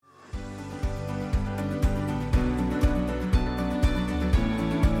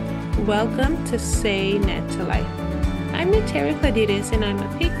Welcome to Say Net to Life. I'm Nateri Cladides and I'm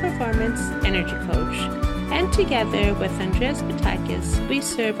a peak performance energy coach. And together with Andreas Patakis, we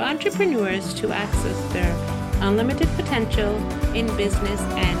serve entrepreneurs to access their unlimited potential in business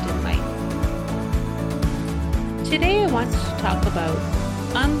and in life. Today I want to talk about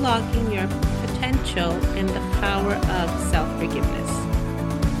unlocking your potential and the power of self-forgiveness.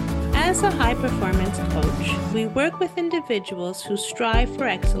 As a high-performance coach, we work with individuals who strive for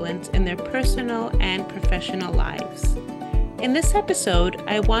excellence in their personal and professional lives. In this episode,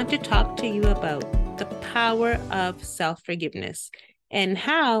 I want to talk to you about the power of self-forgiveness and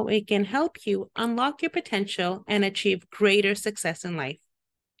how it can help you unlock your potential and achieve greater success in life.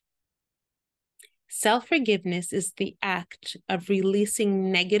 Self-forgiveness is the act of releasing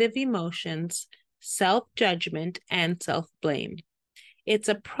negative emotions, self-judgment, and self-blame. It's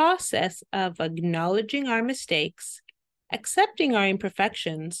a process of acknowledging our mistakes, accepting our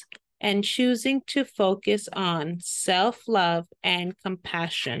imperfections, and choosing to focus on self-love and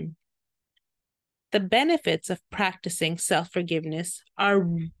compassion. The benefits of practicing self-forgiveness are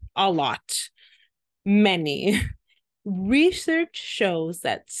a lot, many. Research shows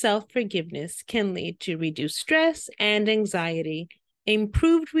that self-forgiveness can lead to reduced stress and anxiety,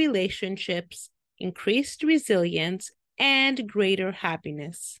 improved relationships, increased resilience, and greater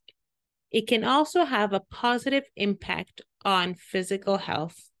happiness. It can also have a positive impact on physical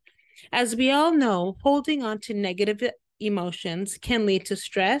health. As we all know, holding on to negative emotions can lead to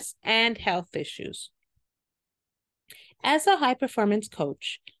stress and health issues. As a high-performance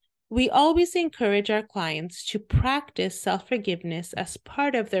coach, we always encourage our clients to practice self-forgiveness as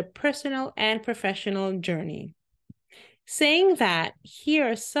part of their personal and professional journey. Saying that, here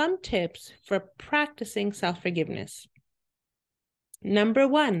are some tips for practicing self-forgiveness. Number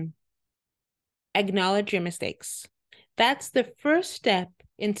 1, acknowledge your mistakes. That's the first step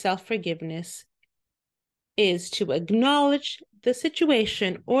in self-forgiveness, is to acknowledge the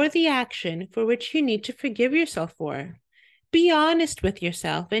situation or the action for which you need to forgive yourself for. Be honest with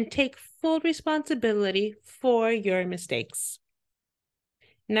yourself and take full responsibility for your mistakes.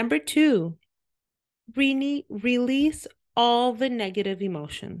 Number 2, release all the negative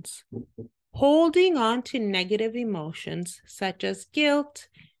emotions. Holding on to negative emotions such as guilt,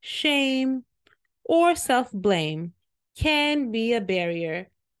 shame, or self-blame can be a barrier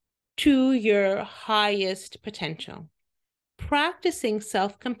to your highest potential. Practicing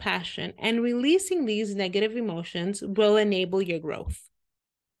self-compassion and releasing these negative emotions will enable your growth.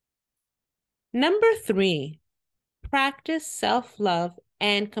 Number 3, practice self-love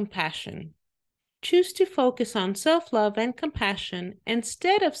and compassion. Choose to focus on self-love and compassion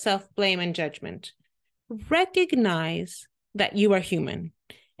instead of self-blame and judgment. Recognize that you are human.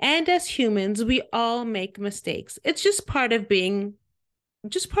 And as humans, we all make mistakes. It's just part of the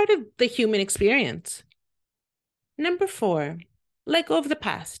human experience. Number 4, let go of the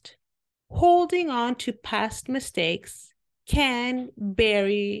past. Holding on to past mistakes can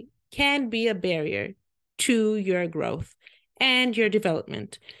be a barrier to your growth and your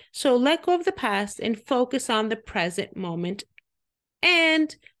development. So let go of the past and focus on the present moment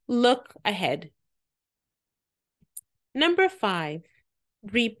and look ahead. Number 5,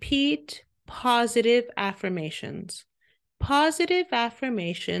 repeat positive affirmations. Positive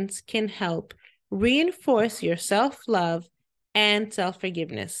affirmations can help reinforce your self-love and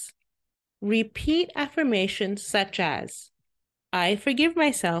self-forgiveness. Repeat affirmations such as, I forgive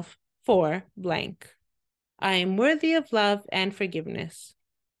myself for blank. I am worthy of love and forgiveness.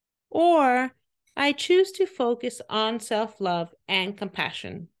 Or, I choose to focus on self-love and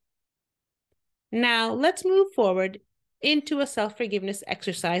compassion. Now, let's move forward into a self-forgiveness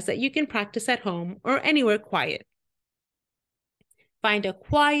exercise that you can practice at home or anywhere quiet. Find a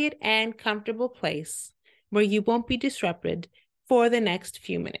quiet and comfortable place where you won't be disrupted for the next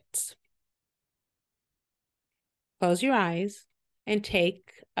few minutes. Close your eyes and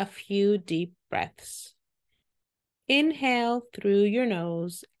take a few deep breaths. Inhale through your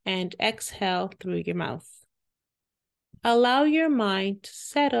nose and exhale through your mouth. Allow your mind to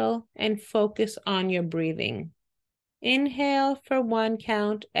settle and focus on your breathing. Inhale for 1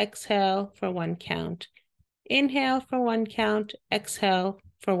 count, exhale for 1 count. Inhale for 1 count, exhale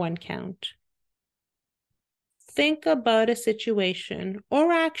for 1 count. Think about a situation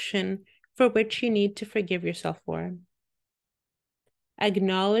or action for which you need to forgive yourself for.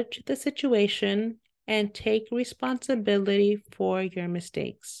 Acknowledge the situation and take responsibility for your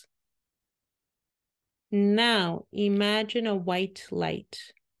mistakes. Now imagine a white light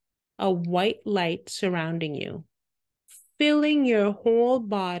surrounding you, filling your whole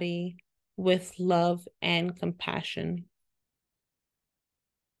body with love and compassion.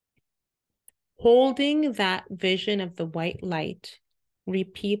 Holding that vision of the white light,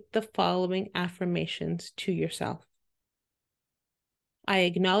 repeat the following affirmations to yourself. I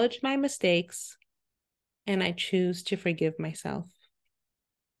acknowledge my mistakes, and I choose to forgive myself.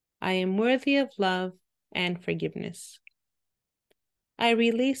 I am worthy of love and forgiveness. I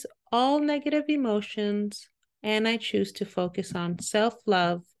release all negative emotions, and I choose to focus on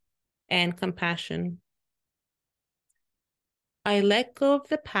self-love and compassion. I let go of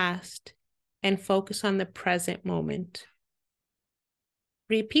the past and focus on the present moment.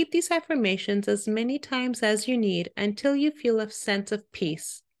 Repeat these affirmations as many times as you need until you feel a sense of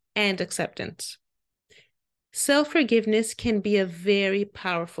peace and acceptance. Self-forgiveness can be a very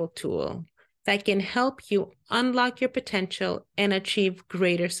powerful tool that can help you unlock your potential and achieve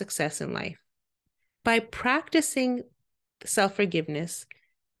greater success in life. By practicing self-forgiveness,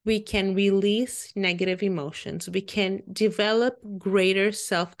 we can release negative emotions. We can develop greater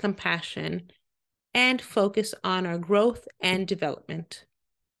self-compassion and focus on our growth and development.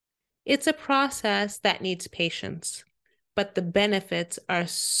 It's a process that needs patience, but the benefits are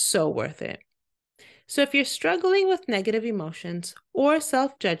so worth it. So if you're struggling with negative emotions or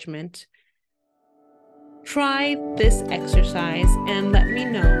self-judgment, try this exercise and let me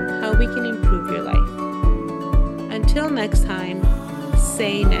know how we can improve your life. Until next time,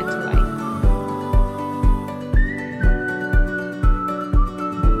 say net.